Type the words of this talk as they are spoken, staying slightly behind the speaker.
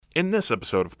In this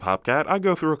episode of Popcat, I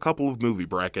go through a couple of movie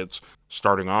brackets.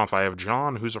 Starting off, I have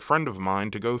John, who's a friend of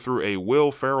mine, to go through a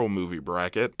Will Ferrell movie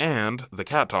bracket, and the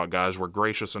Cat Talk guys were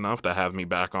gracious enough to have me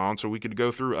back on so we could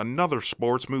go through another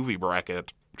sports movie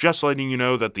bracket. Just letting you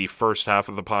know that the first half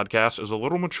of the podcast is a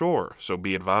little mature, so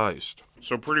be advised.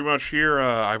 So pretty much here,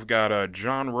 I've got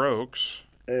John Rokes.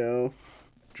 Ew.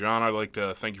 John, I'd like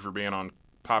to thank you for being on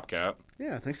Popcat.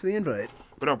 Yeah, thanks for the invite.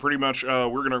 But no, pretty much,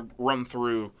 we're going to run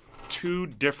through two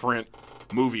different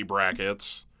movie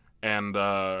brackets, and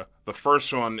the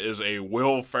first one is a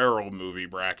Will Ferrell movie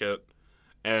bracket,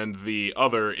 and the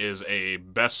other is a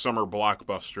Best Summer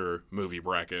Blockbuster movie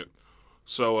bracket.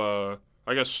 So,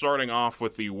 I guess starting off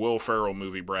with the Will Ferrell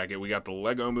movie bracket, we got the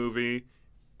Lego Movie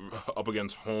up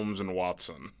against Holmes and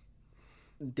Watson.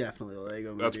 Definitely a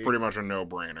Lego Movie. That's pretty much a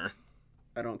no-brainer.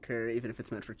 I don't care, even if it's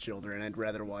meant for children. I'd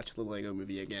rather watch the Lego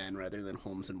Movie again rather than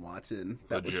Holmes and Watson.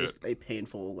 That Legit. was just a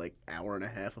painful, hour and a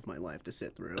half of my life to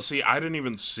sit through. See, I didn't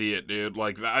even see it, dude.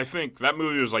 I think that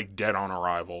movie was, dead on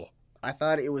arrival. I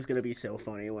thought it was going to be so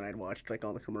funny when I'd watched,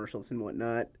 all the commercials and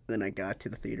whatnot. Then I got to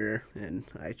the theater, and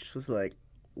I just was like,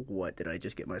 what did I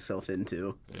just get myself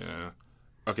into? Yeah.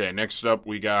 Okay, next up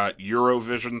we got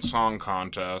Eurovision Song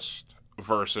Contest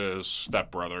versus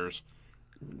Step Brothers.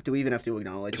 Do we even have to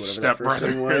acknowledge whatever Step that first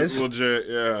thing Brothers, was? legit,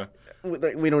 yeah.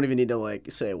 We don't even need to,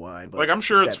 say why. But I'm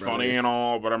sure it's Step funny Brothers. and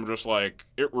all, but I'm just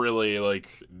it really,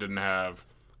 didn't have...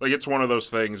 it's one of those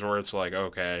things where it's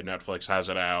okay, Netflix has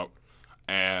it out,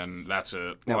 and that's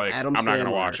it. Now, I'm not going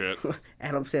to watch it.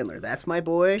 Adam Sandler, that's my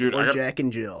boy, Dude, or Jack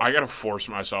and Jill? I got to force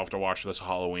myself to watch this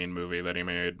Halloween movie that he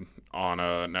made on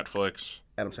Netflix.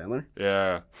 Adam Sandler?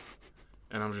 Yeah.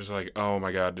 And I'm just oh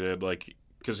my god, dude,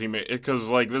 because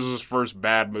this is his first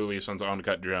bad movie since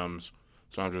Uncut Gems.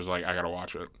 So I'm just I gotta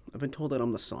watch it. I've been told that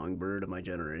I'm the songbird of my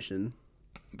generation.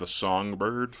 The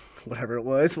Songbird? Whatever it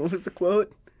was. What was the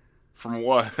quote? From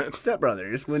what? Step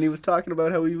Brothers, when he was talking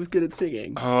about how he was good at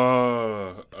singing.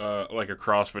 A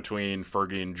cross between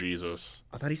Fergie and Jesus.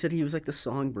 I thought he said he was the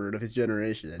songbird of his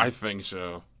generation. I think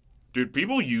so. Dude,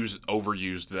 people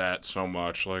overused that so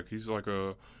much. He's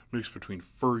a mix between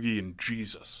Fergie and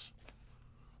Jesus.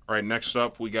 Alright, next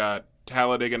up we got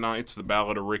Talladega Nights, The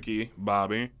Ballad of Ricky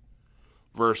Bobby,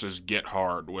 versus Get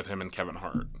Hard with him and Kevin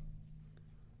Hart.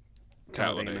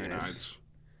 Talladega Nights.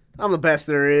 I'm the best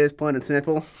there is, plain and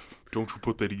simple. Don't you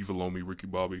put that evil on me, Ricky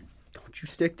Bobby. Don't you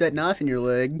stick that knife in your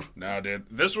leg. Nah, dude.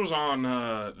 This was on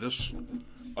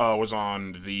was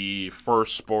on the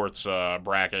first sports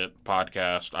bracket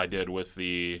podcast I did with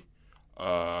the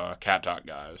Cat Talk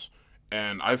guys.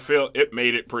 And I feel it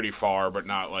made it pretty far, but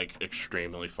not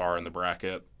extremely far in the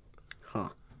bracket. Huh.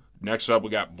 Next up, we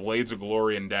got Blades of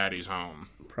Glory and Daddy's Home.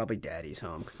 Probably Daddy's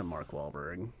Home, because I'm Mark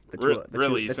Wahlberg.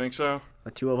 You think so?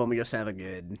 The two of them just have a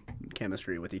good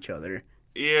chemistry with each other.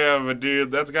 Yeah, but dude,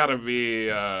 that's gotta be,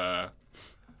 the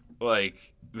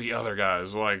other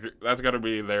guys. That's gotta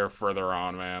be there further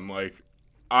on, man.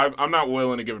 I'm not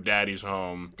willing to give Daddy's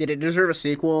Home. Did it deserve a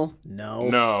sequel? No.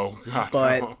 No. God,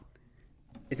 But no.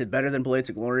 is it better than Blades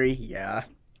of Glory? Yeah.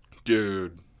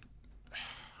 Dude.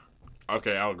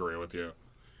 Okay, I'll agree with you.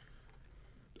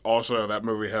 Also, that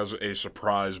movie has a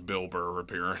surprise Bill Burr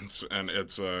appearance, and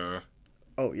it's,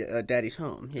 Oh, yeah, Daddy's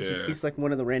Home. Yeah. He's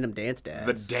one of the random dance dads.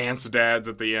 the dance dads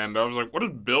at the end. I was what is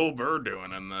Bill Burr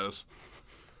doing in this?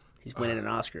 He's winning an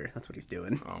Oscar. That's what he's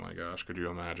doing. Oh my gosh, could you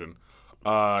imagine?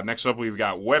 Next up, we've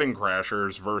got Wedding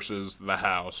Crashers versus The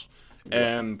House.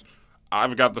 And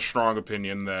I've got the strong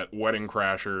opinion that Wedding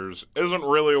Crashers isn't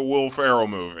really a Will Ferrell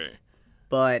movie.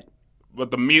 But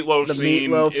the meatloaf the scene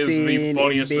meatloaf is scene the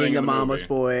funniest and being thing a in the mama's movie.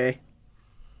 boy,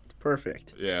 it's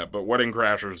perfect. Yeah, but Wedding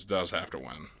Crashers does have to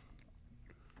win.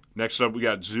 Next up, we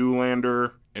got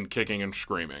Zoolander and Kicking and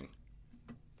Screaming.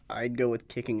 I'd go with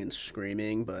Kicking and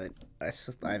Screaming, but I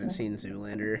haven't seen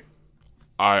Zoolander.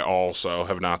 I also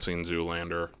have not seen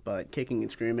Zoolander. But Kicking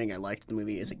and Screaming, I liked the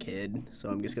movie as a kid, so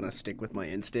I'm just gonna stick with my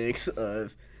instincts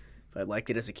of if I liked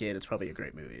it as a kid, it's probably a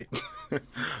great movie.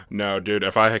 No, dude,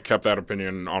 if I had kept that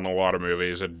opinion on a lot of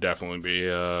movies, it'd definitely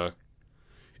be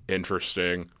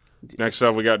interesting. Next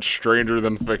up, we got Stranger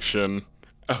Than Fiction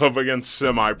up against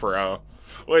Semi-Pro,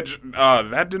 which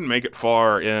that didn't make it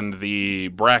far in the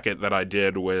bracket that I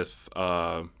did with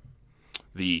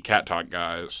the Cat Talk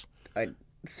guys.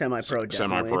 Semi-Pro,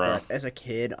 definitely. Semi-Pro. But as a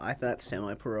kid, I thought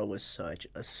Semi-Pro was such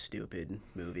a stupid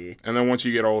movie. And then once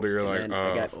you get older, you're And then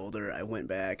I got older, I went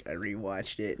back, I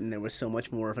rewatched it, and there was so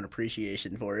much more of an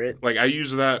appreciation for it. I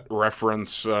used that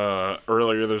reference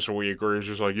earlier this week where he's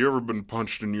just you ever been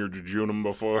punched in your jejunum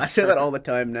before? I say that all the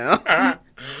time now.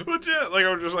 Legit.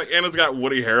 I was just and it's got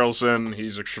Woody Harrelson.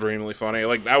 He's extremely funny.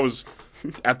 That was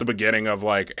at the beginning of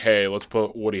like, hey, let's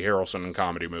put Woody Harrelson in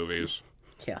comedy movies.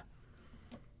 Yeah.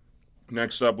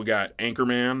 Next up, we got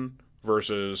Anchorman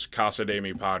versus Casa de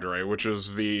Mi Padre, which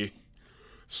is the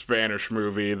Spanish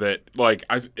movie that, like,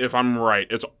 if I'm right,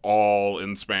 it's all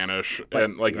in Spanish,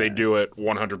 and like they do it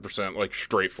 100% like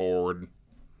straightforward.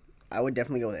 I would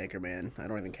definitely go with Anchorman. I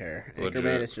don't even care. Legit.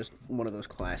 Anchorman is just one of those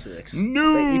classics.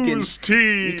 News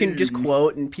team! You can just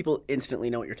quote, and people instantly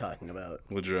know what you're talking about.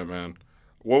 Legit, man.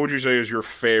 What would you say is your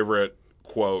favorite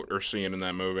quote or scene in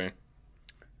that movie?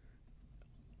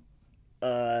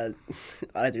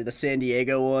 Either the San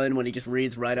Diego one when he just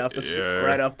reads right off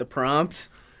the prompt,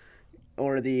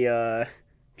 or the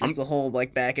whole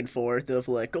like back and forth of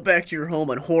like, go back to your home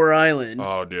on Whore Island.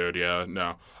 Oh, dude, yeah,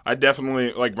 no. I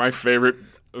definitely, like, my favorite,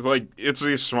 like, it's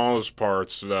the smallest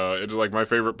parts. It's like my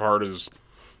favorite part is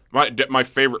my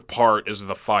favorite part is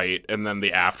the fight and then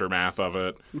the aftermath of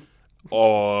it.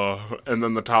 And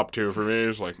then the top two for me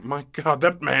is like, my God,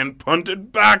 that man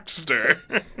punted Baxter.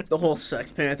 The whole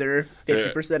Sex Panther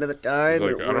 50% of the time.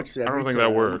 Like, It works I don't every think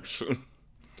time. that works.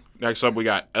 Next up, we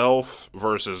got Elf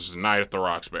versus Night at the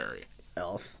Roxbury.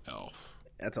 Elf. Elf.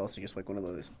 That's also just like one of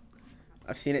those.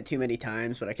 I've seen it too many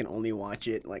times, but I can only watch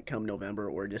it like come November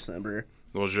or December.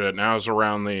 Legit. Now it's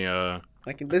around the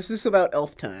Like this is about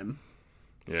Elf time.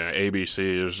 yeah,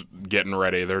 ABC is getting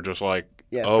ready. They're just like,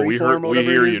 Yeah, oh, we Freeform, hear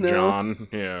whatever it you, is now. John.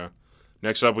 Yeah.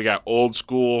 Next up, we got Old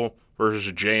School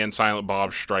versus Jay and Silent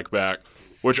Bob Strike Back,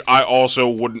 which I also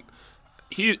wouldn't.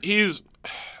 He's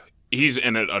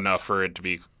in it enough for it to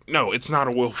be. No, it's not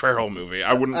a Will Ferrell movie.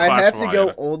 I wouldn't I classify have to go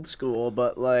it. old school,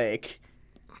 but like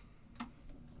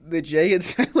the Jay and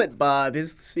Silent Bob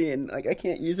is seeing like I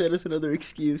can't use that as another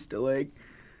excuse to like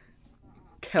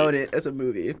count it as a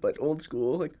movie, but old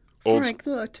school like Frank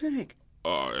the Tank.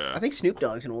 Oh yeah. I think Snoop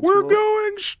Dogg's in old We're school.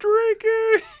 going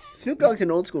streaky. Snoop Dogg's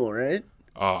in old school, right?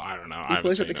 Oh, I don't know. I He haven't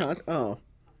plays seen at the it. concert. Oh,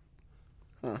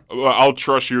 Well, I'll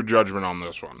trust your judgment on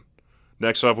this one.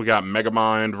 Next up, we got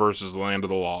Megamind versus Land of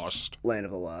the Lost. Land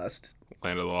of the Lost.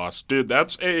 Land of the Lost. Dude,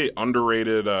 that's a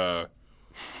underrated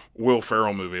Will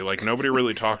Ferrell movie. Like, nobody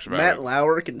really talks about Matt it.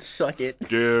 Lauer can suck it.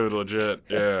 Dude, legit,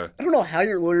 yeah. I don't know how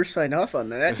your lawyers signed off on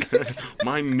that.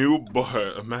 My new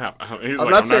boy, Matt. He's I'm like,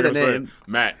 not I'm saying not the gonna name. say it.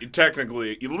 Matt,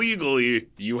 technically, illegally,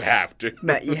 you have to.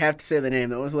 Matt, you have to say the name.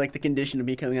 That was like the condition of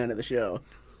me coming onto the show.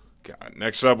 God.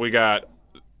 Next up, we got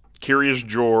Curious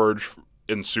George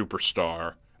in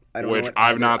Superstar, I don't know which what-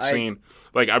 I've not seen.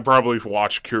 Like, I probably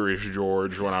watched Curious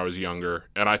George when I was younger,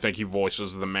 and I think he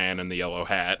voices the man in the yellow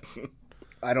hat.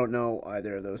 I don't know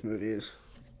either of those movies.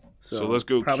 So let's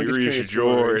go probably just Curious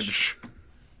George.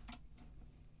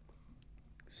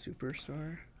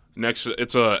 Superstar? Next,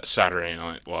 it's a Saturday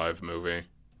Night Live movie.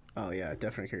 Oh, yeah,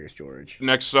 definitely Curious George.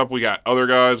 Next up, we got Other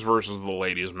Guys versus The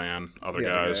Ladies Man. Other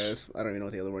The other Guys. I don't even know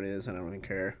what the other one is. I don't even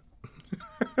care.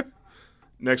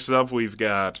 Next up, we've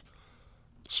got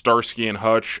Starsky and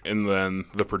Hutch, and then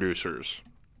The Producers.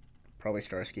 Probably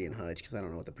Starsky and Hutch, because I don't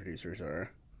know what the producers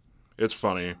are. It's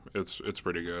funny. It's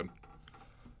pretty good.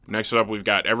 Next up, we've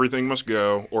got Everything Must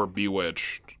Go or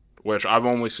Bewitched, which I've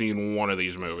only seen one of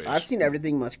these movies. I've seen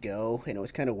Everything Must Go, and it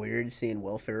was kind of weird seeing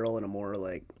Will Ferrell in a more,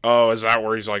 like... Oh, is that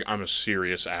where he's like, I'm a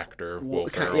serious actor, Will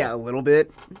Ferrell? Yeah, a little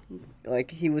bit. Like,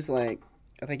 he was, like...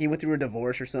 I think he went through a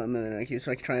divorce or something, and like, he was,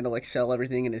 like, trying to, like, sell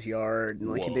everything in his yard, and,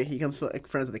 like, Whoa. he comes, like,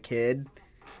 friends with a kid.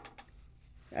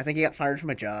 I think he got fired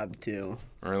from a job, too.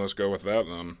 All right, let's go with that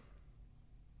then.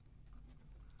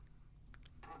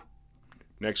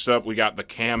 Next up, we got The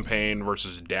Campaign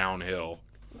versus Downhill.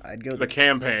 I'd go... The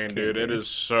Campaign, dude. It is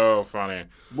so funny.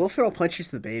 Will Ferrell punches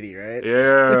the baby, right?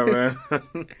 Yeah,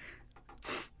 man.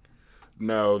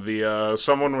 No,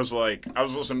 someone was like, I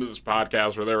was listening to this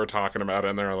podcast where they were talking about it,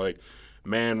 and they were like,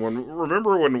 man,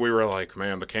 remember when we were like,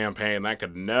 man, The Campaign, that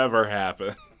could never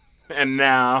happen. And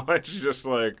now it's just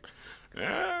like,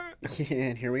 eh.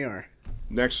 And here we are.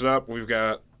 Next up, we've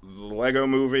got the Lego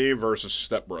Movie versus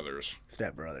Step Brothers.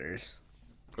 Step Brothers.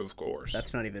 Of course.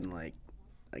 That's not even, like,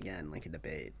 again, like a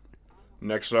debate.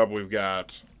 Next up, we've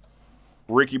got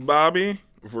Ricky Bobby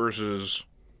versus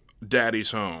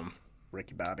Daddy's Home.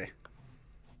 Ricky Bobby.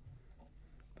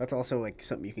 That's also, like,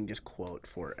 something you can just quote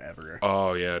forever.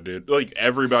 Oh, yeah, dude. Like,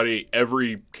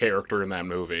 every character in that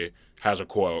movie has a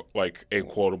quote, like a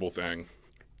quotable thing.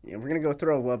 Yeah, we're going to go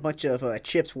throw a bunch of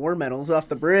Chips War medals off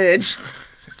the bridge.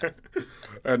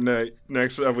 And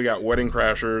next up, we got Wedding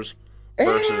Crashers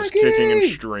versus Anarchy! Kicking and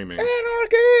Streaming.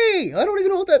 Anarchy! I don't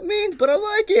even know what that means, but I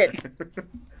like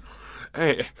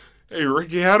it. Hey,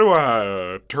 Ricky, how do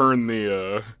I turn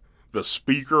the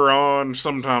speaker on?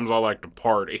 Sometimes I like to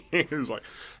party. He's like,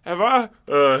 he's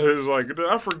like, did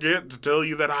I forget to tell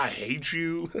you that I hate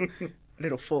you? I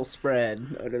did a full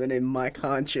spread under the name Mike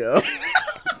Honcho.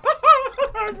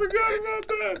 I forgot about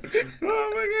that.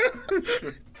 Oh my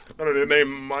gosh. Under the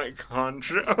name Mike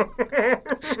Honcho.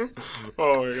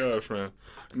 Oh my gosh, man.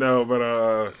 No,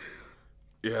 but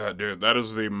yeah, dude, that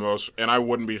is the most, and I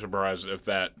wouldn't be surprised if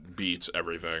that beats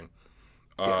everything.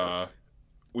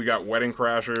 We got Wedding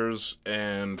Crashers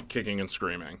and Kicking and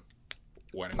Screaming.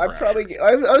 I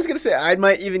was gonna say I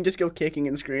might even just go Kicking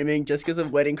and Screaming just because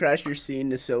of Wedding Crashers scene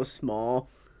is so small.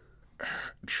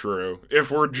 True.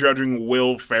 If we're judging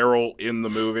Will Ferrell in the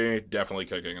movie, definitely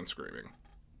Kicking and Screaming.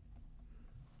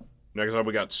 Next up,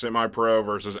 we got Semi-Pro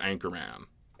versus Anchorman.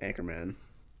 Anchorman,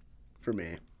 for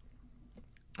me.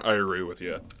 I agree with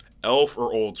you. Elf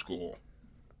or Old School?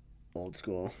 Old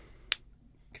School,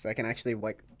 because I can actually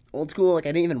like Old School. Like I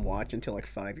didn't even watch until like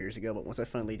 5 years ago, but once I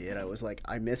finally did, I was like,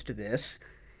 I missed this.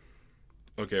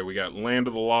 Okay, we got Land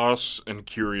of the Lost and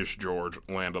Curious George.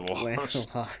 Land of the Lost. Land of the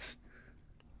Lost.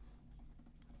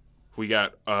 We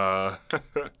got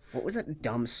What was that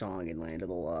dumb song in Land of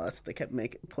the Lost? They kept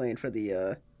playing for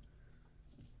the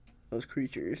those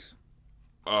creatures.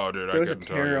 Oh, dude, I There was a couldn't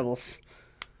tell you. terrible.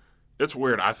 It's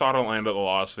weird. I thought of Land of the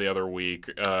Lost the other week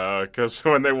because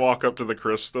when they walk up to the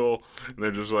crystal and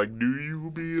they're just like, "Do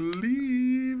you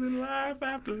believe in life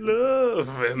after love?"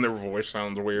 And their voice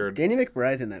sounds weird. Danny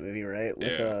McBride's in that movie, right? With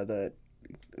Yeah.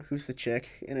 Who's the chick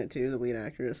in it too? The lead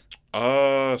actress.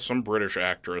 Some British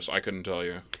actress. I couldn't tell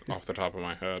you off the top of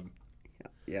my head.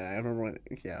 Yeah, I remember when.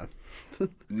 Yeah,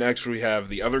 Next, we have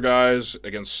the other guys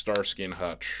against Starsky and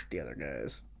Hutch. the other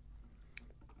guys.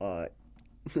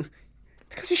 It's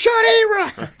because you shot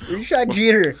A-Rod! Or you shot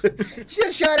Jeter. You should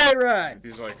have shot A-Rod!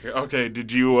 He's like, "Okay,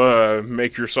 did you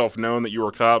make yourself known that you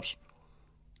were cops?"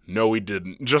 No, we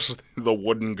didn't. Just the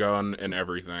wooden gun and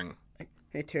everything.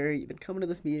 Hey, Terry, you've been coming to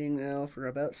this meeting now for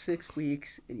about 6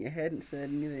 weeks, and you hadn't said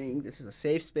anything. This is a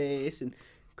safe space and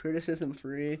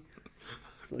criticism-free.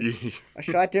 I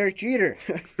shot Derek Jeter.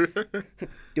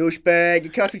 Douchebag, you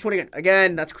cost me 20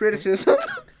 again. That's criticism.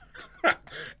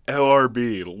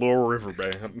 LRB, Lower River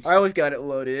Band. I always got it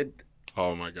loaded.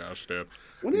 Oh my gosh, dude.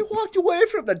 When they walked away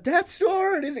from the Death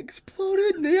Star and it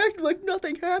exploded and they acted like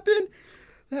nothing happened,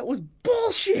 that was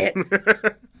bullshit.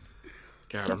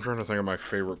 God, I'm trying to think of my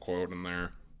favorite quote in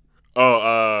there.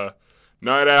 Oh,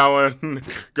 night, Alan.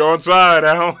 Go inside,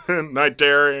 Alan. Night,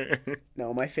 Terry.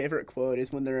 No, my favorite quote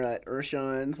is when they're at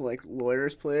Urshan's like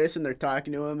lawyer's place and they're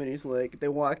talking to him and he's like, they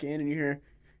walk in and you hear,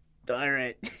 "All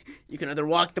right, you can either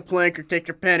walk the plank or take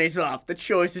your panties off. The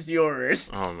choice is yours."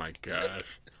 Oh my gosh.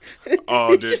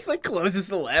 Oh, he dude. just like closes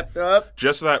the laptop.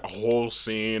 Just that whole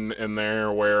scene in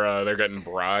there where they're getting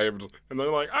bribed, and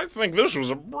they're like, "I think this was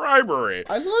a bribery."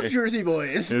 I love Jersey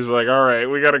Boys. He's like, "All right,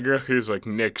 we gotta go." He's like,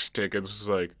 "Nick's tickets."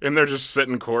 Like, and they're just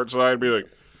sitting courtside, be like,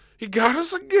 "He got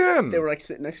us again." They were like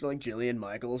sitting next to like Jillian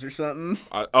Michaels or something.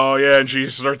 Oh yeah, and she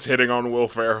starts hitting on Will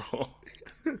Ferrell.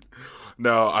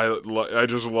 No, I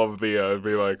just love the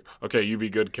be like, "Okay, you be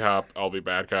good cop, I'll be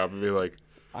bad cop," and be like.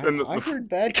 I heard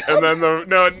bad cop. And then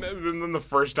and then the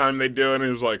first time they do it, he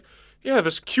was like, "Yeah,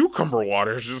 this cucumber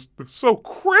water is just so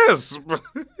crisp."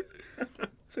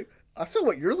 It's like, I saw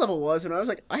what your level was, and I was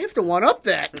like, I have to one up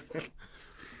that.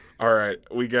 All right,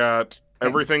 we got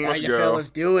Everything How Must you Go fellas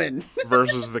doing?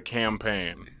 versus The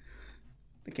Campaign.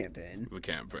 The Campaign. The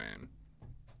Campaign.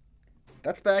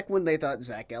 That's back when they thought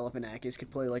Zach Galifianakis could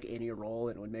play like any role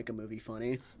and it would make a movie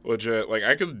funny. Legit, like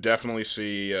I could definitely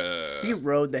see. He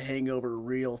rode The Hangover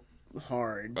real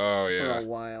hard Oh for yeah. a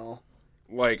while.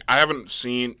 Like I haven't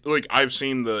seen, like I've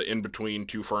seen the In Between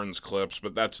Two Ferns clips,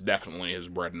 but that's definitely his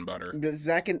bread and butter. Because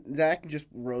Zach just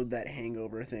rode that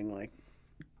Hangover thing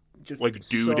just Like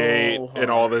Due so Date hard. and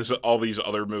all these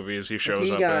other movies he shows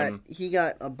up in. He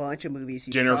got a bunch of movies.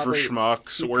 Dinner for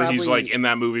Schmucks, where he's like in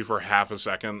that movie for half a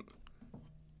second.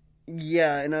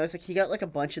 Yeah, and I was like, he got like a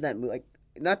bunch of that movie. Like,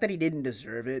 not that he didn't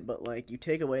deserve it, but like you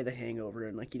take away The Hangover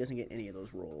and like he doesn't get any of those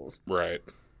roles. Right.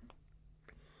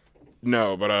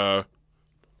 No, but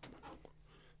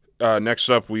next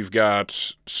up we've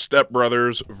got Step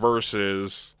Brothers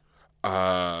versus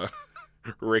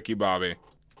Ricky Bobby.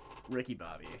 Ricky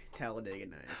Bobby, Talladega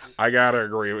Nights. I gotta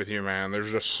agree with you, man.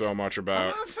 There's just so much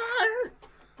about I'm on fire.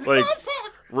 like I'm on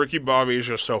fire. Ricky Bobby is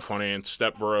just so funny, and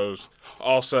Step Bros.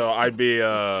 Also, I'd be What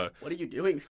are you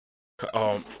doing?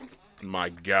 oh my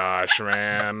gosh,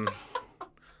 man.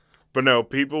 But no,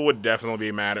 people would definitely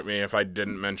be mad at me if I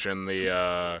didn't mention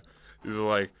the he's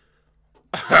like,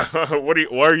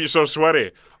 why are you so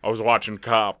sweaty? I was watching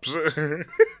Cops. The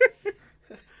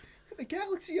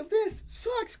galaxy of this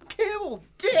sucks camel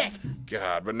dick.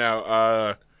 God, but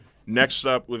now next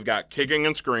up we've got Kicking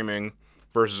and Screaming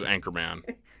versus Anchorman.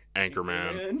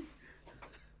 Anchorman.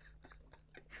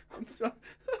 I'm sorry.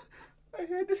 I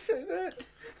had to say that.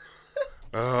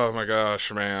 Oh my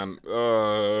gosh, man.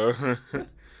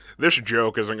 This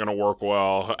joke isn't gonna work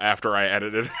well after I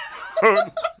edit it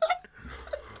out.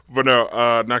 But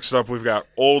no, next up we've got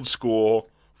Old School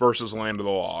versus Land of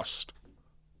the Lost.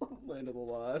 Land of the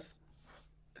Lost.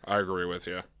 I agree with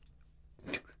you.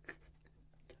 God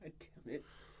damn it.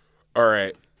 All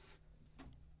right.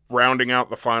 Rounding out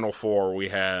the final four, we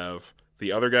have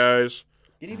the other guys.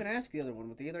 You didn't even ask the other one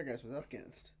what the other guys was up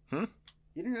against. Hmm?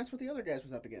 You didn't ask what the other guys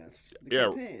was up against. The Yeah,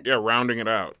 campaign. yeah. Rounding it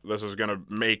out. This is gonna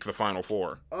make the final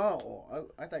four. Oh,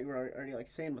 I thought you were already like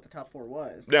saying what the top four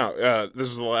was. Now, this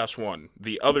is the last one.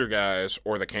 The other guys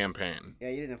or the campaign. Yeah,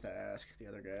 you didn't have to ask the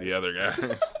other guys. The other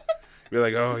guys. Be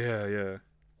like, oh yeah, yeah.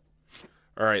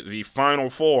 All right. The final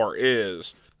four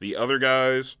is the other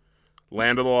guys,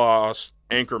 Land of the Lost,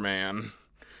 Anchorman,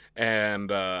 and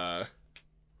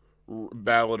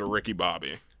Ballad of Ricky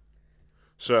Bobby.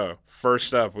 So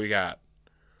first up, we got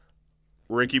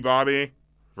Ricky Bobby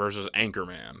versus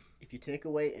Anchorman. If you take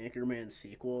away Anchorman's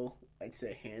sequel, I'd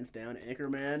say hands down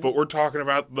Anchorman. But we're talking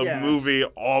about the movie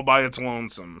all by its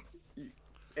lonesome.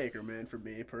 Anchorman for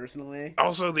me personally.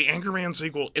 Also, the Anchorman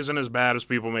sequel isn't as bad as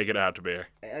people make it out to be.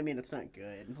 I mean, it's not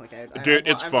good. Like, Dude,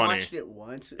 it's funny. I watched it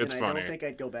once, It's and funny. I don't think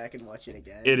I'd go back and watch it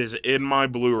again. It is in my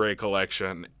Blu-ray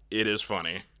collection. It is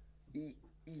funny.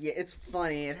 Yeah, it's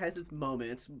funny. It has its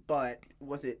moments, but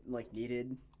was it like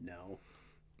needed? No.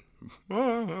 Oh,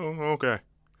 okay.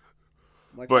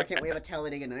 Like, But- why can't we have a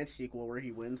Talladega Nights sequel where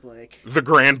he wins like? The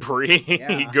Grand Prix. He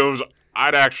Yeah. goes.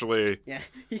 I'd actually. Yeah,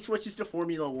 he switches to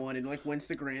Formula One and like wins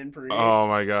the Grand Prix. Oh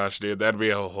my gosh, dude, that'd be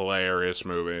a hilarious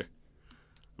movie.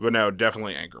 But no,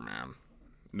 definitely Anchorman.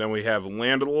 Then we have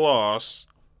Land of the Lost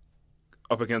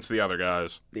up against the other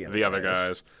guys. The other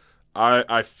guys.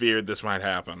 I feared this might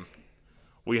happen.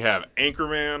 We have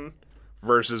Anchorman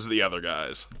versus the other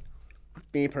guys.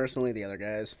 Me personally, the other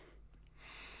guys.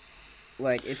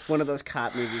 Like, it's one of those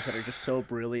cop movies that are just so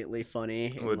brilliantly funny.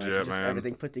 And, Legit, just man.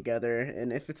 Everything put together.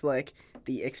 And if it's like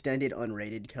the extended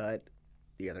unrated cut,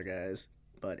 the other guys.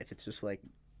 But if it's just like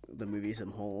the movies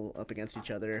in whole up against each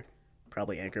other,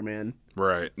 probably Anchorman.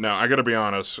 Right. No, I gotta be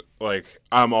honest. Like,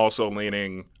 I'm also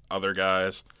leaning other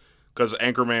guys. Because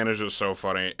Anchorman is just so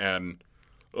funny. And,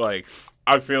 like,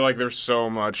 I feel like there's so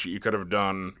much you could have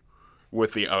done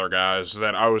with the other guys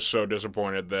that I was so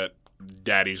disappointed that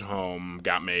Daddy's Home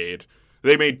got made.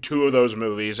 They made 2 of those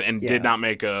movies and Yeah. did not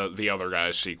make the other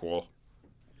guys sequel.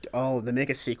 Oh, they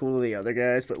make a sequel to the other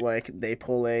guys, but like they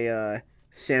pull a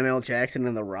Samuel Jackson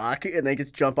and The Rock, and they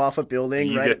just jump off a building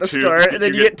You right get at the two- start, and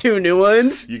then you you get 2 new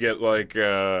ones. You get like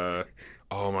oh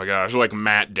my gosh, like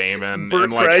Matt Damon Burt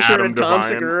and like Kreischer Adam and Tom Devine.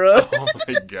 Segura. Oh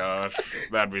my gosh,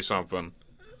 that'd be something.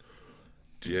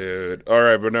 Dude. All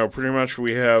right, but no, pretty much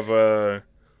we have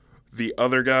the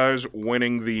other guys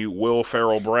winning the Will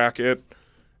Ferrell bracket,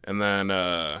 and then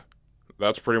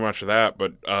that's pretty much that.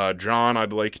 But John,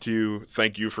 I'd like to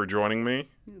thank you for joining me.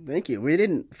 Thank you. We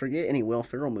didn't forget any Will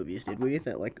Ferrell movies, did we?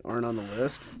 That like aren't on the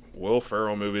list. Will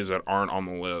Ferrell movies that aren't on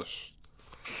the list.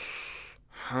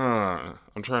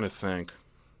 I'm trying to think.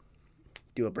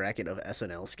 Do a bracket of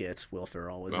SNL skits Will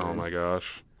Ferrell was in. Oh my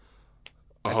gosh.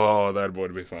 Oh, that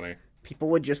would be funny. People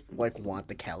would just like want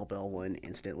the cowbell one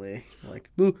instantly. Like,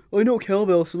 "Look, I know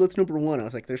cowbell, so that's number 1. I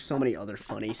was like, there's so many other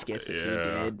funny skits that he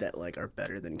Yeah. did that like are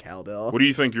better than cowbell. What do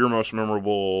you think your most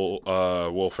memorable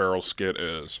Will Ferrell skit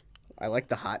is? I like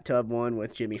the hot tub one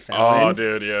with Jimmy Fallon. Oh,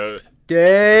 dude, yeah.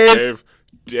 Dave.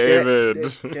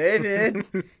 David. David.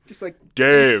 Just like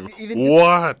Dave. even-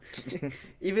 What?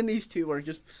 Even these two are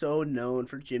just so known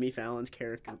for Jimmy Fallon's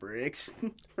character breaks.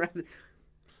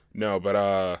 No,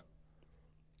 but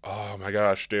oh my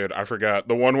gosh, dude, I forgot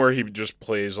the one where he just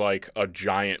plays like a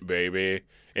giant baby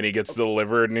and he gets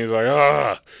delivered and he's like,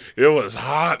 it was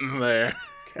hot in there.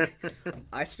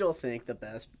 I still think the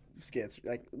best skits,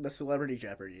 like the Celebrity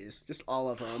Jeopardies, just all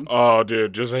of them. Oh,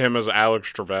 dude, just him as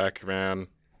Alex Trebek, man.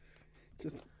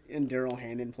 Just, and Daryl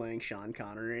Hammond playing Sean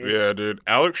Connery. Yeah, dude,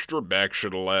 Alex Trebek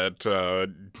should let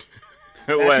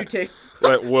Matthew Tate.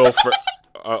 let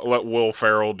Will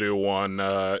Ferrell do one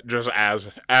just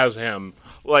as him.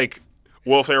 Like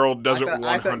Will Ferrell doesn't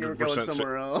I thought you were going 100%.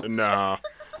 somewhere else. Nah,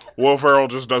 Will Ferrell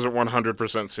just does it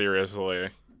 100% seriously.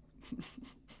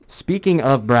 Speaking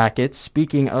of brackets,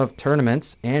 speaking of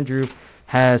tournaments, Andrew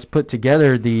has put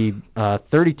together the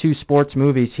 32 sports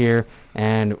movies here,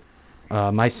 and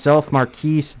myself,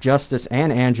 Marquise, Justice,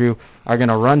 and Andrew are going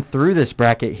to run through this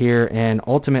bracket here and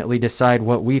ultimately decide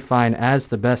what we find as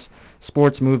the best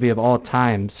sports movie of all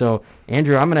time. So,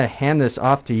 Andrew, I'm going to hand this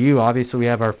off to you. Obviously, we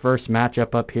have our first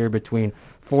matchup up here between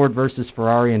Ford versus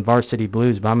Ferrari and Varsity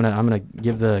Blues, but I'm gonna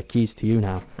give the keys to you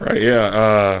now. Right,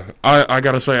 yeah. I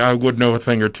gotta say I would know a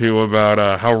thing or two about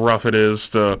how rough it is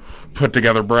to put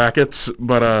together brackets,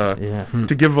 but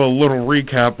to give a little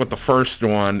recap with the first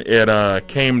one, it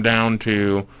came down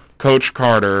to Coach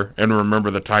Carter and Remember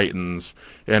the Titans.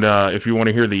 And if you want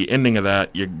to hear the ending of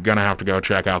that, you're gonna have to go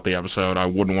check out the episode. I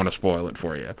wouldn't want to spoil it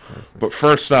for you. But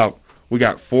first up, we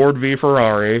got Ford v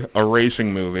Ferrari, a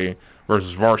racing movie,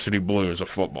 versus Varsity Blues, a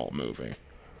football movie.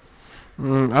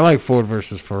 I like Ford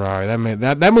versus Ferrari.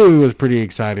 That movie was pretty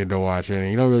exciting to watch, and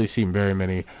you don't really see very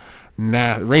many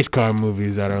race car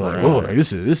movies that are like, oh,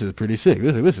 this is pretty sick.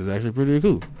 This is actually pretty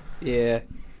cool. Yeah.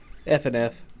 F and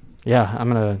F. Yeah, I'm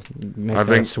gonna make I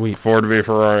that think sweep. Ford v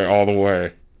Ferrari all the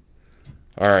way.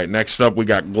 All right, next up we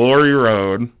got Glory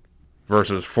Road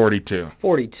versus 42.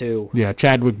 42. Yeah,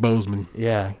 Chadwick Boseman.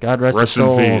 Yeah, God rest Rest his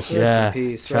soul. in peace. Yeah, Rest in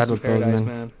peace. Rest in Chadwick paradise, Boseman.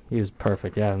 man. He was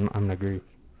perfect. Yeah, I'm gonna agree.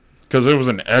 Because it was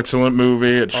an excellent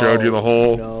movie. It showed you the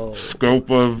whole no. scope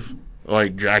of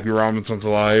like Jackie Robinson's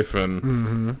life, and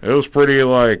Mm-hmm. it was pretty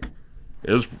like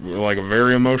a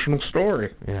very emotional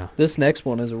story. Yeah. This next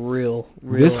one is a real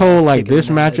This whole kick in this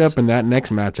the nuts. matchup and that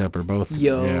next matchup are both.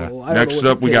 Yo, Yeah. I don't know Next what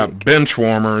up to we got pick.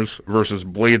 Benchwarmers versus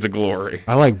Blades of Glory.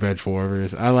 I like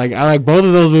Benchwarmers. I like both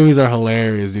of those movies are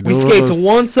hilarious. Dude. We Those- skate to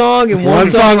one song and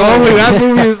one song only. That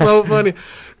movie is so funny.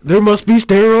 There must be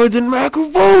steroids in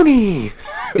macaroni.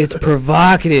 It's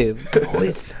provocative. Oh,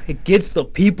 it gets the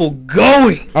people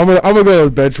going. I'm gonna go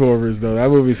with Benchwarmers though. That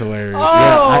movie's hilarious.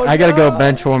 Yeah, I gotta go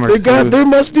Benchwarmers. There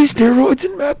must be steroids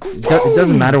in macaroni. It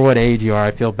doesn't matter what age you are.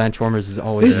 I feel Benchwarmers is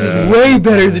always. This is way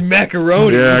better than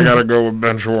macaroni. Yeah, I gotta go with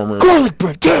Benchwarmers. Garlic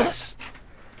bread, yes.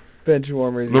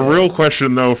 Benchwarmers. The real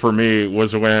question though for me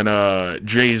was when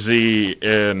Jay-Z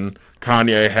and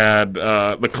Kanye had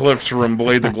the clips from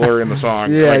Blades of Glory in the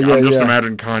song. Yeah, like, yeah, I'm just yeah.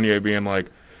 imagining Kanye being like,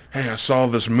 "Hey, I saw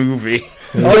this movie."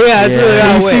 Oh yeah, that's really how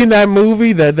Have it you went. seen that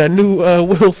movie, that new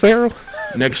Will Ferrell?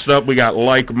 Next up, we got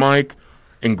Like Mike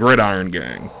and Gridiron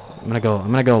Gang. I'm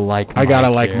gonna go like. I gotta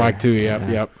Mike like here. Mike too. Yep,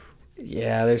 Yeah. yep.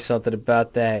 Yeah, there's something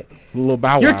about that. A little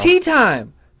bow wow. Your tea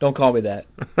time. Don't call me that.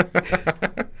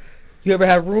 You ever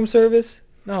have room service?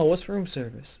 No, what's room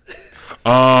service?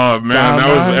 Oh man, Down that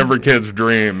was line? every kid's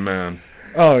dream, man.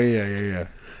 Oh yeah.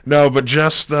 No, but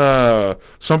just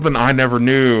something I never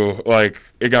knew. Like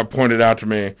it got pointed out to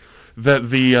me that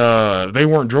they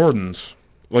weren't Jordans,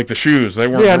 like the shoes. They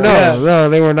weren't. Yeah, Jordans. no,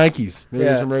 they were Nikes. They were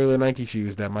Yeah. some regular Nike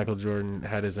shoes that Michael Jordan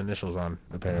had his initials on,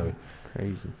 apparently.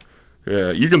 Crazy.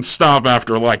 Yeah, you can stop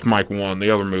after Like Mike 1.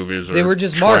 The other movies are They were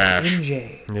just marked trash.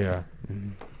 MJ. Yeah.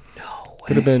 No way.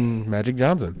 Could have been Magic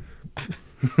Johnson.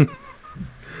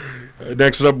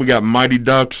 Next up, we got Mighty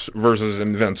Ducks versus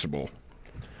Invincible.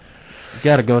 You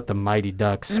gotta go with the Mighty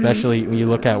Ducks, especially when you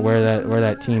look at where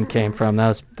that team came from.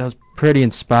 That was pretty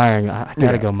inspiring. I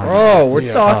gotta go Mighty Oh, Ducks. we're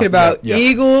Yeah. talking Oh, about yeah.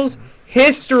 Eagles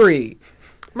history.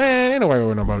 Man, ain't nobody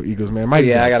worrying about Eagles, man. Mighty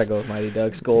Yeah, I Ducks. gotta go with Mighty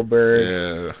Ducks. Goldberg.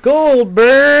 Yeah.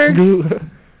 Goldberg.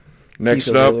 Next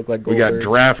Eagles up, look like we got Goldberg.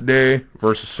 Draft Day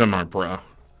versus Semi-Pro.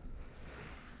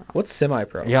 What's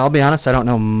semi-pro? Yeah, I'll be honest. I don't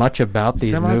know much about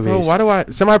these Semi-pro? movies. Why do I...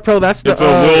 Semi-pro, that's the... It's a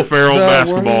Will Ferrell the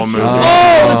basketball Warriors? movie.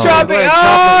 Oh, the Tropic.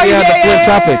 Oh, yeah, the Flint yeah.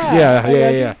 Tropics. Yeah, I got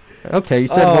you. yeah. Okay, you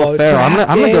said Oh, Will Ferrell. I'm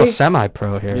gonna go Draft Day?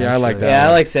 semi-pro here. Yeah, I like actually. that. Yeah,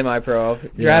 I like semi-pro.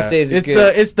 Draft days are it's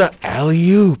good. It's the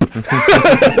alley-oop.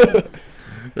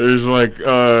 He's like,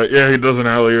 yeah, he does an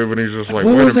alley-oop, and he's just like,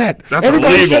 What wait was a- that? That's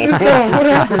Everybody illegal. shut this down. What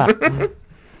happened?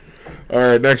 All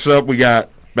right, next up, we got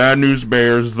Bad News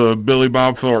Bears, the Billy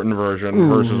Bob Thornton version,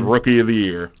 versus Rookie of the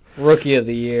Year. Rookie of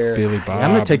the year. Billy Bob.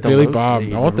 I'm gonna take the Billy low Bob.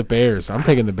 seed. I want the Bears. I'm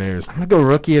taking the Bears. I'm gonna go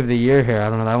Rookie of the Year here. I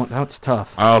don't know. That's tough.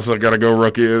 I also got to go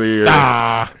Rookie of the Year.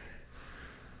 Ah.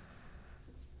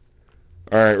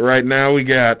 All right, right now we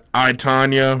got I,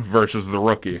 Tanya versus the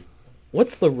Rookie.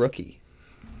 What's the rookie?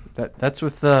 That's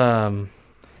with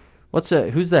what's that?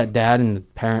 Who's that dad in the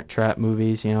Parent Trap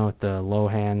movies? You know, with the low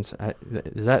hands.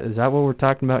 Is that what we're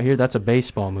talking about here? That's a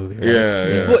baseball movie, right?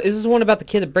 Yeah. Is this one about the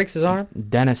kid that breaks his arm?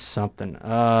 Dennis something.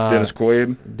 Dennis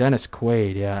Quaid. Dennis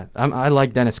Quaid. Yeah, I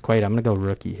like Dennis Quaid. I'm gonna go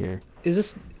Rookie here.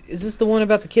 Is this the one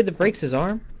about the kid that breaks his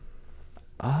arm?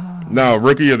 No,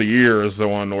 Rookie of the Year is the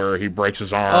one where he breaks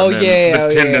his arm Oh, and yeah,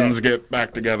 the yeah. tendons get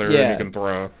back together Yeah. and he can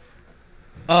throw.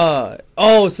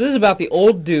 So this is about the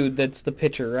old dude that's the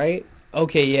pitcher, right?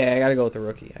 Okay, yeah, I gotta go with the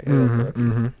rookie. I gotta go with the rookie.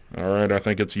 Mm-hmm. All right, I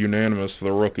think it's unanimous,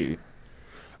 the Rookie.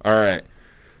 All right.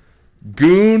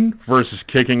 Goon versus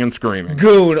Kicking and Screaming.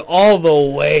 Goon all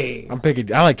the way.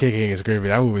 I like Kicking and Screaming.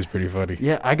 That movie's pretty funny.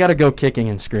 Yeah, I gotta go Kicking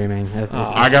and Screaming.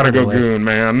 I gotta go Goon,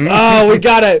 man. Oh, we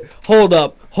gotta hold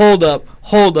up,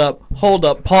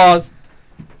 pause.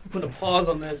 put a pause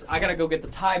on this. I gotta go get the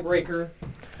tiebreaker.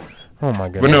 Oh my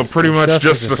goodness. But no, pretty much Justice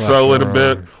just to just sell it left a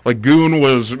bit. around. Like Goon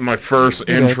was my first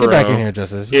intro. Get back in here,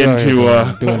 Justice. You out into,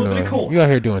 here doing Close the court. you out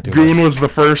here doing too Goon much. was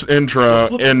the first intro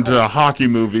into hockey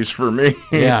movies for me.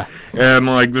 Yeah. And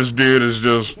like this dude is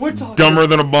just We're talking- dumber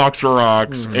than a box of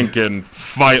rocks and can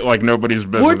fight like nobody's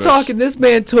business. We're talking. This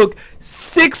man took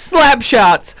 6 slap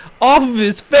shots off of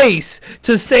his face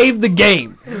to save the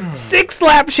game. 6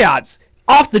 slap shots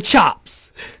off the chops.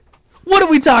 What are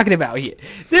we talking about here?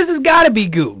 This has got to be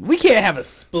Goon. We can't have a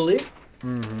split.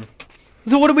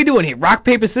 So what are we doing here? Rock,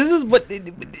 paper, scissors? What?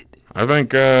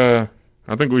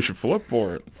 I think we should flip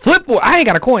for it. Flip board. I ain't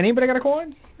got a coin. Anybody got a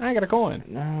coin? I ain't got a coin.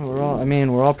 No,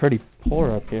 we're all pretty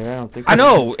poor up here. I don't think. I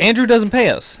know. Andrew doesn't pay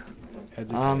us.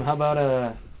 How about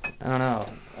I don't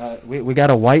know. We got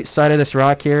a white side of this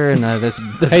rock here, and this.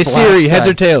 Hey black Siri, heads or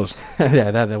side. tails?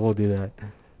 Yeah, that we'll do that.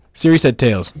 Siri said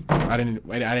tails. I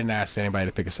didn't ask anybody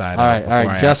to pick a side. All right, before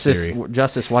I asked Siri.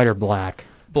 Justice, white or black?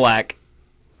 Black.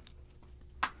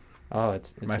 Oh, it's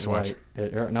Nice watch.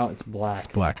 white. No, it's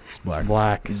black. Black. It's black.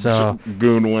 Black. So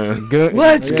Goon wins. good.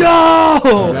 Let's yeah.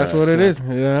 go. That's what it is.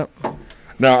 Yeah.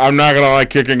 No, I'm not gonna lie.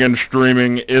 Kicking and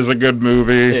Streaming is a good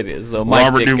movie. It is though. Mike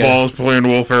Robert Ditka. Duvall's playing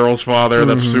Will Ferrell's father.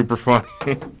 That's super funny.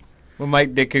 When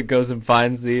Mike Ditka goes and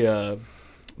finds the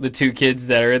 2 kids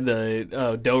that are in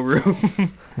the dough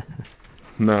room.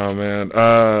 No, man.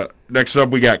 Next up,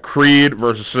 we got Creed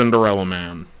versus Cinderella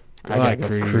Man. I like got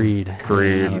Creed. Creed.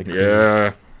 Creed, I like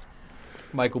yeah.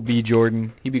 Michael B.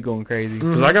 Jordan. He be going crazy.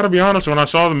 Because I gotta be honest, when I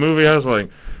saw the movie, I was like,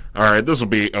 all right, this will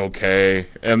be okay.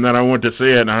 And then I went to see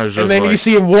it, and I was just And then like, you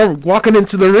see him walking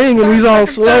into the ring, and he's all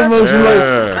slow motion like.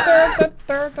 yeah.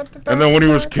 And then when he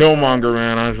was Killmonger,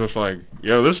 man, I was just like,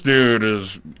 yo, this dude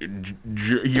is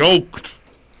yoked.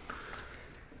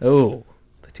 Oh,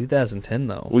 the 2010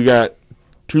 though. We got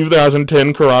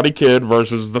 2010 Karate Kid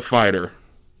versus The Fighter.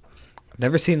 I've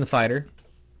never seen The Fighter,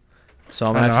 so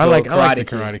I'm I gonna know, have I to like go the Kid.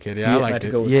 Karate Kid. Yeah, I liked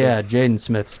it. Yeah, Jaden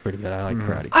Smith's pretty good. I like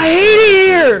Karate Kid. I hate it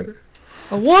here.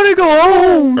 I want to go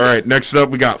home. All right, next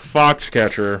up we got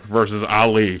Foxcatcher versus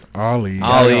Ali. Ollie.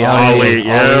 Ollie, Ali,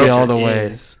 yeah. Ali all the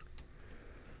way.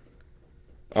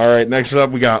 All right, next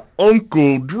up we got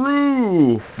Uncle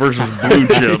Drew versus Blue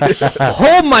Chips.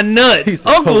 Hold my nuts.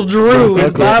 Uncle Drew is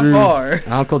Uncle by Drew. far.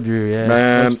 Uncle Drew, yeah.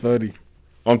 Man, That's funny.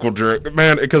 Uncle Drew,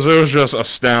 man, because it was just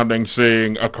astounding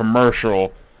seeing a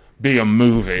commercial be a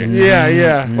movie. Yeah,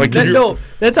 yeah. Like That, you, no,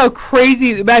 that's how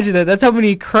crazy. Imagine that. That's how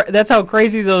many. That's how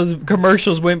crazy those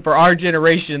commercials went for our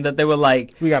generation. That they were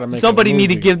like, We gotta make somebody a need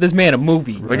to movie. give this man a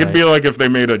movie. like it'd be like if they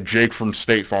made a Jake from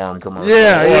State Farm commercial.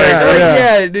 Yeah, Like,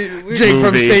 yeah. dude. Jake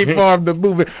from Movie. State Farm, the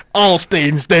movie. All stay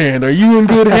and stand. Are you in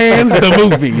good hands? The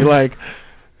movie. Like,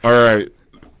 All right,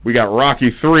 we got Rocky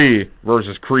 3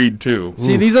 versus Creed 2.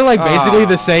 see, these are like basically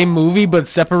the same movie, but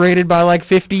separated by like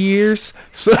 50 years.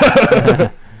 So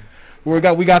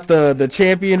we got the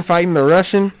champion fighting the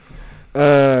Russian.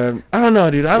 I don't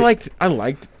know, dude. I liked.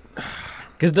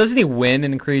 Because doesn't he win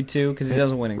in Creed 2? Because he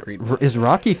doesn't win in Creed 1. Is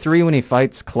Rocky 3 when he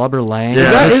fights Clubber Lang?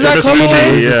 Yeah. Is that It's Clubber Mr.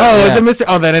 Lang? T, yeah. Oh, Yeah. is it Mr.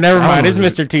 Oh, then never mind. That It's one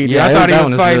was- Mr. T. yeah, I thought he that was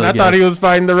one was fighting. really I thought good. he was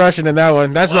fighting the Russian in that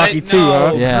one. That's Rocky 2, huh?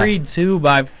 No, Yeah. Creed 2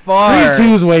 by far. Creed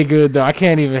 2 is way good though. I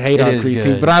can't even hate It on is Creed 2,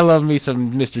 good. but I love me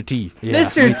some Mr. T. Yeah,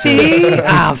 Mr. me T. too.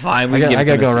 Ah, fine. We I can give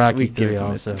gotta it to go Mr. Rocky we can give it 3 to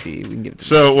also. Mr. T. We can give it to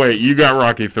So wait, you got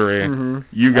Rocky 3. Mm-hmm.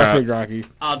 You I got. pick Rocky.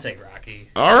 I'll take Rocky.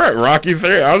 All right, Rocky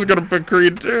 3. I was gonna pick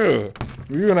Creed 2.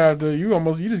 You're gonna have to.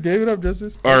 You just gave it up,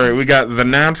 Justice. All right, we got The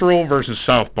Natural versus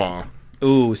Southpaw.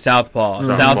 Ooh, Southpaw.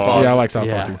 Southpaw. Southpaw. Yeah, I like Southpaw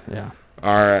Yeah, too. yeah.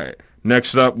 All right.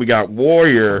 Next up, we got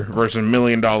Warrior versus $1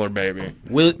 Million Baby.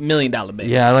 $1 Million Baby.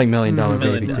 Yeah, I like $1 Million Million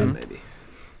Baby Dollar too. Baby.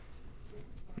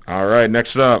 All right.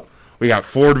 Next up, we got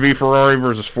Ford v Ferrari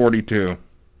versus 42.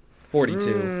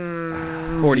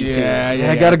 42. 42. Yeah,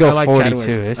 Yeah, I gotta go like 42. Chadwick.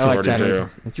 It's I like 42.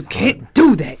 Chadwick. You can't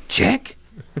do that, Jack.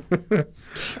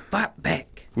 Fight back.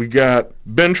 We got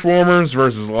Benchwarmers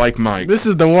versus Like Mike. This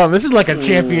is the one. This is like a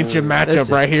championship This matchup is-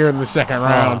 right here in the second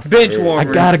round. Bench I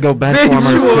warmer. gotta go Bench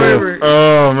Benchwarmers warmer.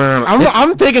 Oh man.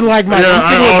 I'm thinking like Mike. Yeah,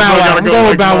 I'm thinking I with Bow also Wow. gotta I'm go going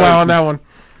like with Bow Mike. Wow on that one.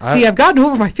 See, I've gotten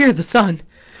over my fear of the sun.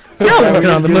 We're on the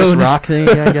gonna do this moon. rock thing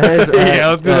again, guys. Yeah,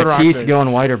 let's do the rock Keith's thing.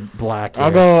 going white or black.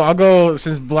 I'll here. go.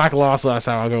 Since Black lost last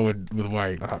time, I'll go with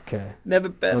White. Okay. Never Or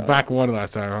bet. Black won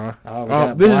last time, huh? Oh, we Oh,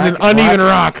 got this black- is an uneven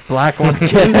rock. Black one.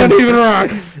 This is an uneven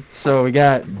rock. So we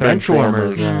got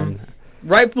Benchwarmers then.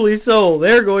 Rightfully so.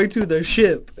 They're going to the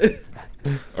ship.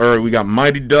 All right, we got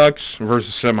Mighty Ducks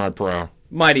versus Semi Pro.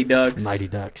 Mighty Ducks. Mighty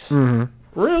Ducks.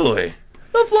 Mm-hmm. Really?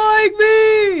 The Flying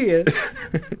V.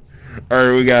 All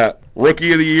right, we got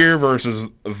Rookie of the Year versus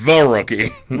The Rookie.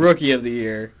 Rookie of the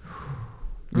Year.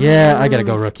 Yeah, I gotta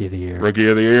go Rookie of the Year. Rookie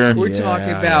of the Year. We're talking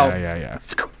about. Yeah.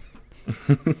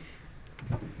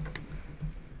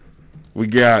 We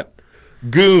got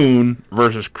Goon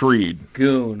versus Creed.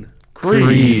 Goon.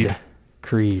 Creed.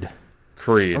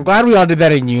 I'm glad we all did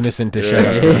that in unison to shut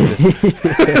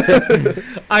up.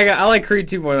 I like Creed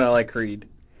 2 more than I like Creed.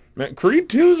 Man, Creed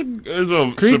 2 is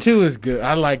a... Creed 2 is good.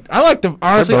 I like the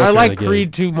honestly both I like really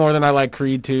Creed 2 more than I like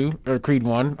Creed 2 or Creed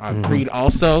 1. Creed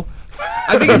also.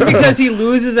 I think it's because he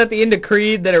loses at the end of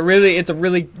Creed that it's a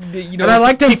really And I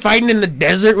liked him fighting in the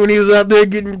desert when he was out there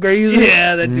getting crazy.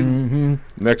 Yeah, that dude. Mm-hmm.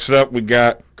 Next up, we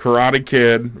got Karate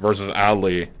Kid versus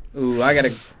Ali. Ooh, I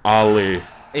gotta. Ali.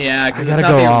 Yeah, I because gotta it's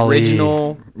not go the Ali.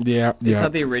 original. Yeah. It's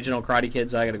not the original Karate Kid,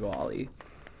 so I gotta go Ali.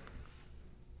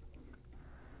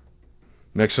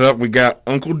 Next up, we got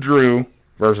Uncle Drew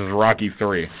versus Rocky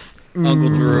 3. Uncle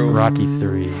Drew. Rocky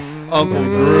 3. Uncle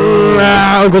Drew.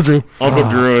 Uncle Drew.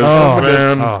 Uncle Drew is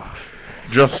man.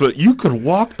 Just so you could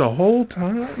walk the whole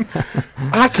time.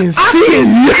 I can see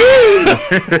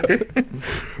it.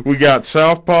 We got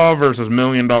Southpaw versus $1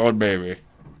 Million Baby.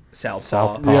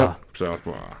 Southpaw. Yeah.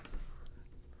 Southpaw.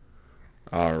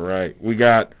 All right. We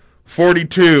got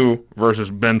 42 versus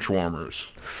Benchwarmers.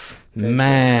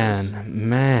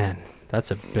 Man,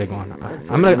 that's a big one.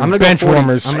 I'm gonna Bench go 40,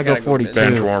 warmers. I'm gonna I gotta go go 42.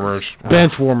 Benchwarmers.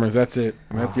 Bench warmers. That's it.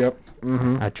 That's yep.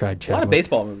 I tried A lot of Chadwick.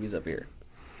 baseball movies up here.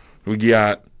 We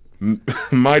got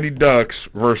Mighty Ducks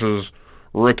versus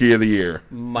Rookie of the Year.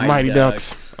 Mighty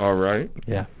Ducks. All right.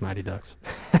 Yeah, Mighty Ducks.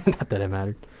 Not that it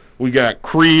mattered. We got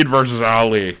Creed versus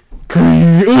Ali.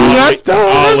 Creed. Ooh, that's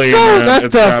tough. Ali, man. That's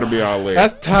It's tough. got to be Ali.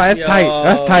 That's tight. That's tight.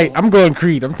 That's tight. I'm going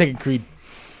Creed. I'm taking Creed.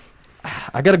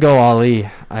 I gotta go Ali.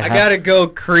 I gotta go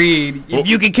Creed. If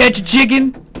you can catch a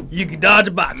chicken, you can dodge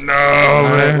a box. No, All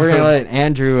right, man. we're gonna let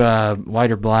Andrew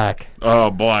white or black. Oh,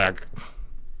 black.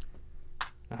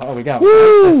 Oh, we got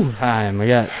Woo! this time. We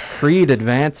got Creed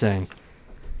advancing.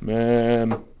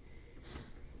 Man.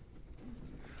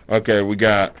 Okay, we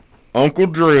got Uncle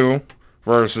Drew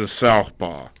versus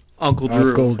Southpaw. Uncle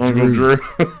Drew. Uncle Drew.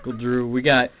 Uncle Drew. We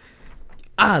got.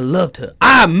 I loved her.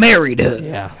 I married her.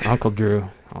 Yeah, Uncle Drew.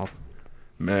 Oh,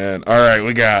 Man. All right,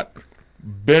 we got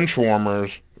Benchwarmers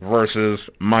versus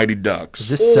Mighty Ducks. is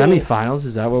this semifinals?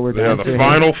 Is that what we're Yeah, doing? the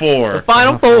Final Four. The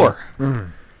Final Four.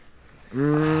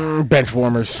 Bench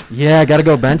warmers. Yeah, I gotta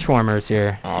go bench warmers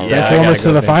here. All Yeah, right. I gotta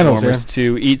go the bench finals warmers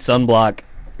to eat sunblock.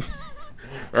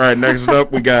 All right, next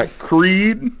up, we got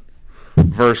Creed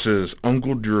versus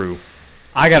Uncle Drew.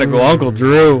 I gotta go Uncle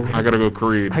Drew. I got to go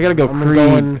Creed. I gotta go I'm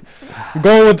Creed.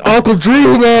 going with Uncle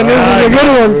Drew, man. This is a good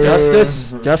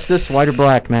one. Justice, white or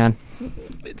black, man.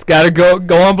 It's gotta go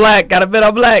on black. Gotta bet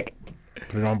on black.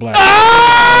 Put it on black.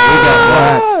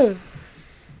 Ah!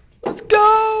 Let's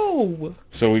go.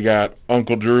 So we got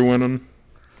Uncle Drew winning.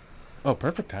 Oh,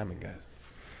 perfect timing, guys.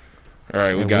 All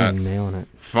right, we Yeah, got we're nailing it.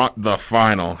 the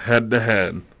final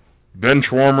head-to-head.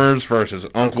 Benchwarmers versus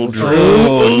Uncle Drew.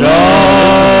 Oh, no.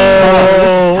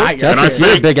 And I Justice, you're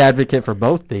a think- big advocate for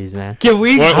both these, man. Can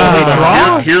we Well, draw? hold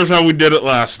on. Here's how we did it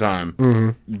last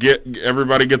time.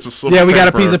 Everybody gets a slip. Yeah, of we got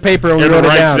a paper piece of paper and we and wrote it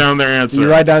writes down. their answer. You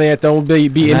write down the answer. Don't be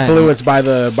Man. influenced by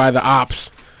the ops.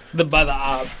 By the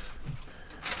ops.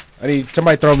 I need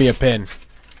somebody throw me a pen.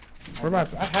 Where am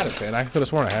I had a pen. I could have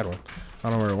sworn I had one. I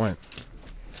don't know where it went.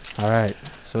 All right.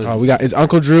 So Oh, we got it's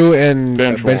Uncle Drew and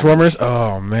Benchwarmers. Benchwarmers.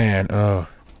 Oh man. Oh.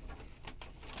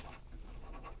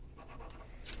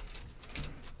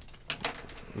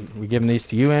 we giving these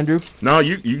to you, Andrew? No,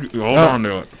 you hold Oh. on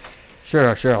to it.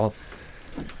 Sure. All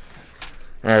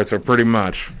right, so pretty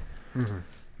much,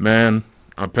 man,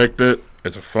 I picked it.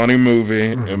 It's a funny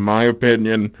movie, in my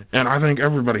opinion, and I think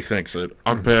everybody thinks it.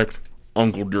 I picked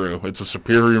Uncle Drew. It's a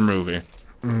superior movie.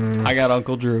 I got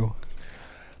Uncle Drew.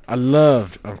 I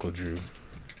loved Uncle Drew,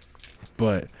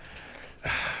 but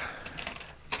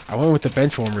I went with the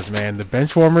Benchwarmers, man. The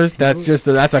Benchwarmers,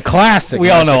 that's a classic. We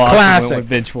man. all know It's a Austin classic. went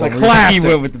with It's a Benchwarmers. classic. He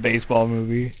went with the baseball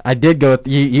movie. I did go with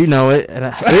you know it. And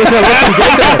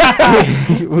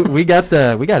we got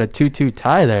a 2-2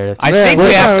 tie there. I Yeah, think we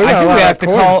we got- have. we got a I think lot we of have to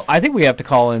coins. call. I think we have to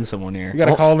call in someone here. You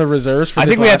gotta call in the reserves for I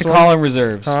this think we have last to one? call in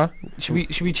reserves. Huh? Should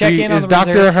we check in on Is the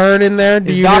Dr. reserves? Ahern in there?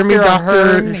 Do Is you hear me, Dr. Dr.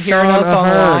 Ahern hearing us on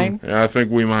the line? Yeah, I think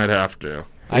we might have to.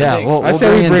 Yeah, think- we'll I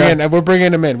say bring in we're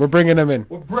bringing him in. We're bringing him in.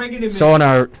 We're bringing him So in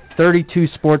our 32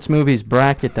 sports movies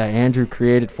bracket that Andrew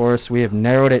created for us, we have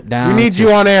narrowed it down. We need to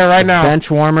you on air right now.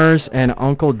 Benchwarmers and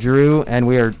Uncle Drew, and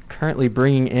we are currently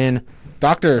bringing in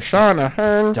Dr. Sean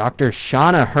Ahern. Dr.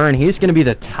 Sean Ahern. He's going to be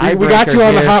the tiebreaker. We got you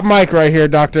on the here. hot mic right here,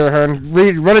 Dr. Ahern.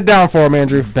 Run it down for him,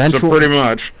 Andrew. Bench So pretty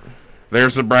much,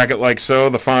 there's the bracket like so.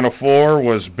 The final four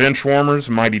was Benchwarmers,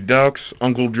 Mighty Ducks,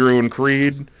 Uncle Drew and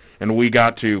Creed, and we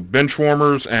got to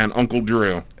Benchwarmers and Uncle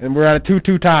Drew. And we're at a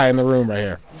 2-2 tie in the room right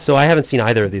here. So I haven't seen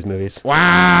either of these movies.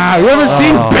 Wow, you haven't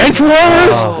seen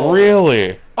Benchwarmers?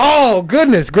 Really? Oh,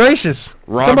 goodness gracious.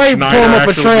 Rob Somebody Schneider pull him up a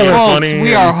actually trailer. being Folks, funny we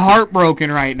and- are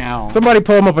heartbroken right now. Somebody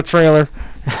pull him up a trailer.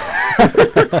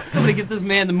 Somebody get this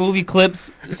man the movie clips.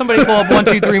 Somebody pull up 1,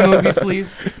 2, 3 movies, please.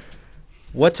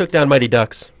 What took down Mighty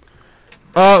Ducks?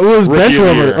 It was Rookie of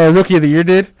the Year. Benchwarmers. Rookie of the Year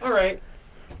did. All right.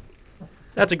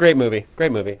 That's a great movie.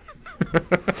 Great movie.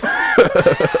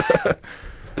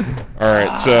 All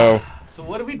right, so So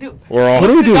what do we do? we're all. What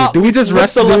do we do? Do we just flip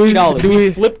rest the do lucky we, dollar? do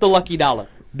we Flip the lucky dollar.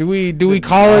 do we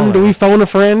call in? Do we phone a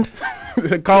friend?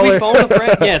 Call Do we her. phone a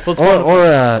friend? Yes, let's phone a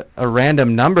friend. Or a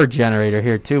random number generator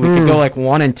here too. We could go like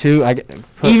 1 and 2.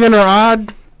 Even or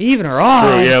odd? Even or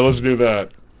odd. True, yeah, let's do that.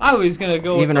 I was gonna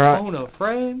go Even with or odd. phone a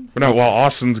friend. But no, while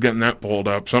Austin's getting that pulled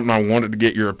up, something I wanted to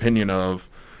get your opinion of.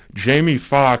 Jamie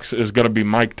Foxx is going to be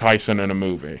Mike Tyson in a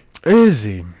movie. Is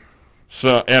he?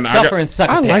 So, and Suffer and suck.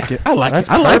 I like it. I like That's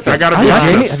it. I like perfect. it. I gotta I be like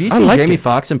honest. it. Have you I seen like Jamie it.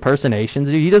 Foxx impersonations?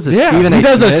 Dude, he does a Yeah, Stephen he A.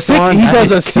 does a Smith sick. one. He That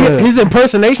does a is sick. good. His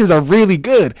impersonations are really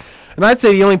good. And I'd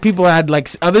say the only people that had like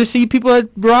other people that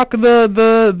rock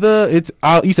the it's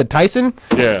you said Tyson.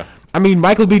 Yeah. I mean,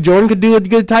 Michael B. Jordan could do a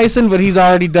good Tyson, but he's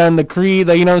already done the Creed.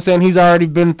 You know what I'm saying? He's already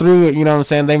been through it. You know what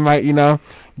I'm saying? They might,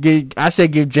 I say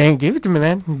give it to me,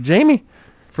 man. Jamie.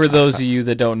 For those of you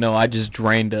that don't know, I just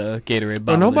drained a Gatorade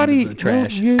Well, bottle nobody. into the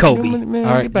trash. Kobe. Man,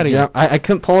 All right, anybody. yeah, I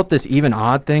couldn't pull up this even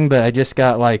odd thing, but I just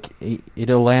got like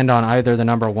it'll land on either the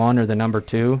number 1 or the number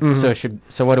 2. Mhm.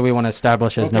 So what do we want to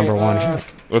establish as number 1?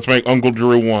 Let's make Uncle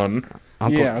Drew 1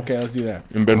 Yeah. Okay. Let's do that.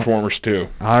 and Benchwarmers 2.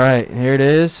 All right, here it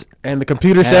is. And the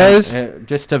computer And, says.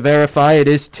 just to verify, it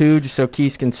is 2, just so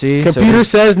Keith can see. So Computer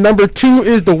says number 2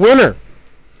 is the winner.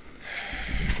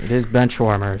 it is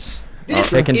Benchwarmers. This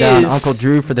Taking down is Uncle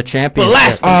Drew for the championship.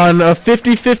 blasphemy. On a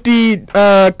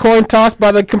 50-50 coin toss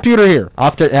by the computer here.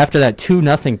 After that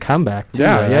 2-0 comeback, too.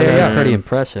 Yeah, That's pretty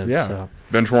impressive. Yeah. So.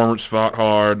 Benchwarmers fought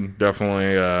hard.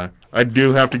 Definitely. I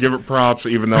do have to give it props,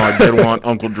 even though I did want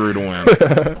Uncle Drew to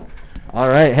win. All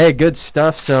right, hey, good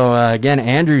stuff. So, again,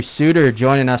 Andrew Suter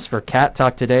joining us for Cat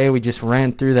Talk today. We just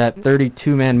ran through that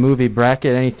 32-man movie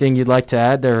bracket. Anything you'd like to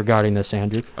add there regarding this,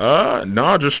 Andrew?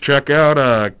 No, just check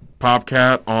out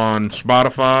Popcat on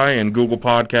Spotify and Google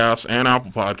Podcasts and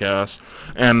Apple Podcasts.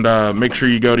 And make sure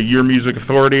you go to Your Music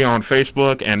Authority on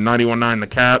Facebook and 91.9 The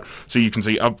Cat so you can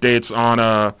see updates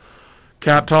on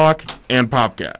Cat Talk and Popcat.